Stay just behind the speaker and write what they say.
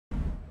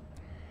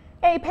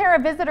A pair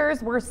of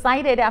visitors were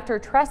cited after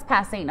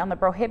trespassing on the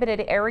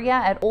prohibited area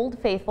at Old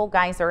Faithful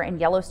Geyser in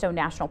Yellowstone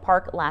National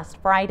Park last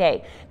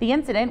Friday. The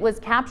incident was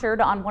captured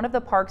on one of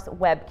the park's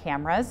web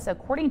cameras.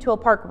 According to a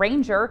park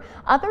ranger,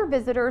 other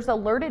visitors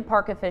alerted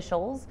park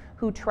officials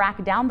who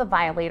tracked down the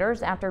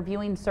violators after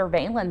viewing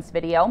surveillance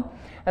video.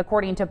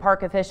 According to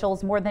park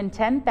officials, more than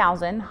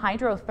 10,000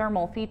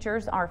 hydrothermal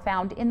features are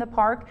found in the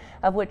park,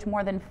 of which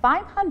more than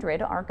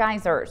 500 are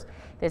geysers.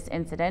 This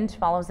incident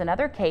follows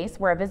another case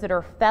where a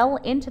visitor fell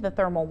into the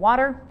thermal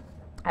water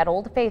at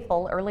Old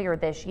Faithful earlier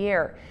this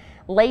year.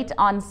 Late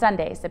on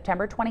Sunday,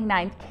 September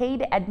 29th,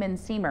 Cade Edmund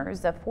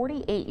Seamers, a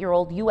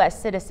 48-year-old U.S.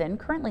 citizen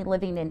currently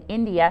living in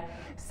India,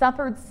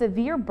 suffered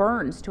severe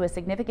burns to a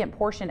significant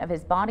portion of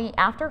his body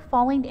after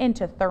falling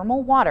into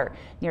thermal water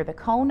near the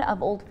cone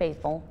of Old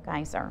Faithful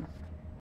Geyser.